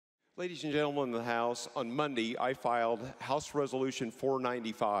Ladies and gentlemen in the House, on Monday I filed House Resolution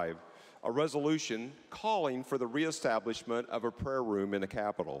 495, a resolution calling for the reestablishment of a prayer room in the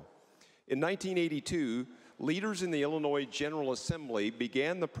Capitol. In 1982, leaders in the Illinois General Assembly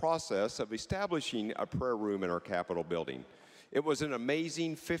began the process of establishing a prayer room in our Capitol building. It was an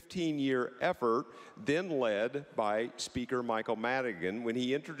amazing 15-year effort, then led by Speaker Michael Madigan when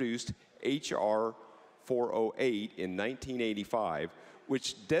he introduced H.R. 408 in 1985,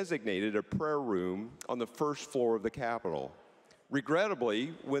 which designated a prayer room on the first floor of the Capitol.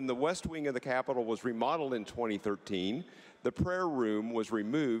 Regrettably, when the West Wing of the Capitol was remodeled in 2013, the prayer room was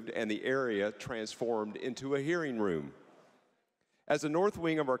removed and the area transformed into a hearing room. As the North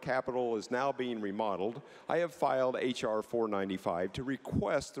Wing of our Capitol is now being remodeled, I have filed H.R. 495 to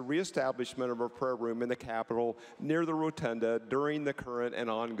request the reestablishment of a prayer room in the Capitol near the Rotunda during the current and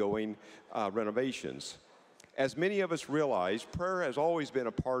ongoing renovations. As many of us realize, prayer has always been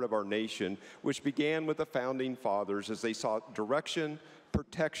a part of our nation, which began with the Founding Fathers as they sought direction,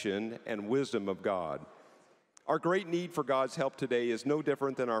 protection, and wisdom of God. Our great need for God's help today is no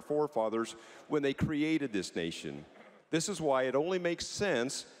different than our forefathers when they created this nation. This is why it only makes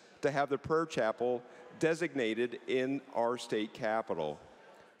sense to have the prayer chapel designated in our state capitol.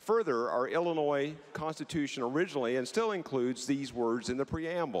 Further, our Illinois Constitution originally and still includes these words in the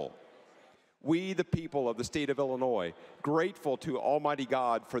preamble. We, the people of the state of Illinois, grateful to Almighty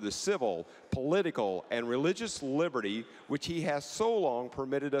God for the civil, political, and religious liberty which He has so long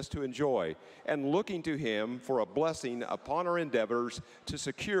permitted us to enjoy, and looking to Him for a blessing upon our endeavors to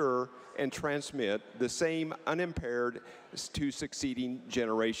secure and transmit the same unimpaired to succeeding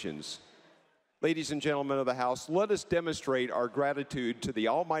generations. Ladies and gentlemen of the House, let us demonstrate our gratitude to the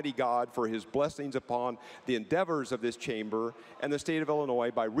Almighty God for His blessings upon the endeavors of this chamber and the state of Illinois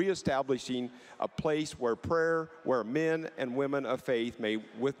by reestablishing a place where prayer, where men and women of faith may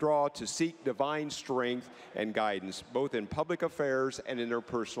withdraw to seek divine strength and guidance, both in public affairs and in their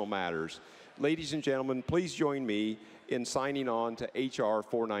personal matters. Ladies and gentlemen, please join me in signing on to H.R.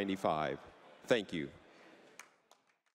 495. Thank you.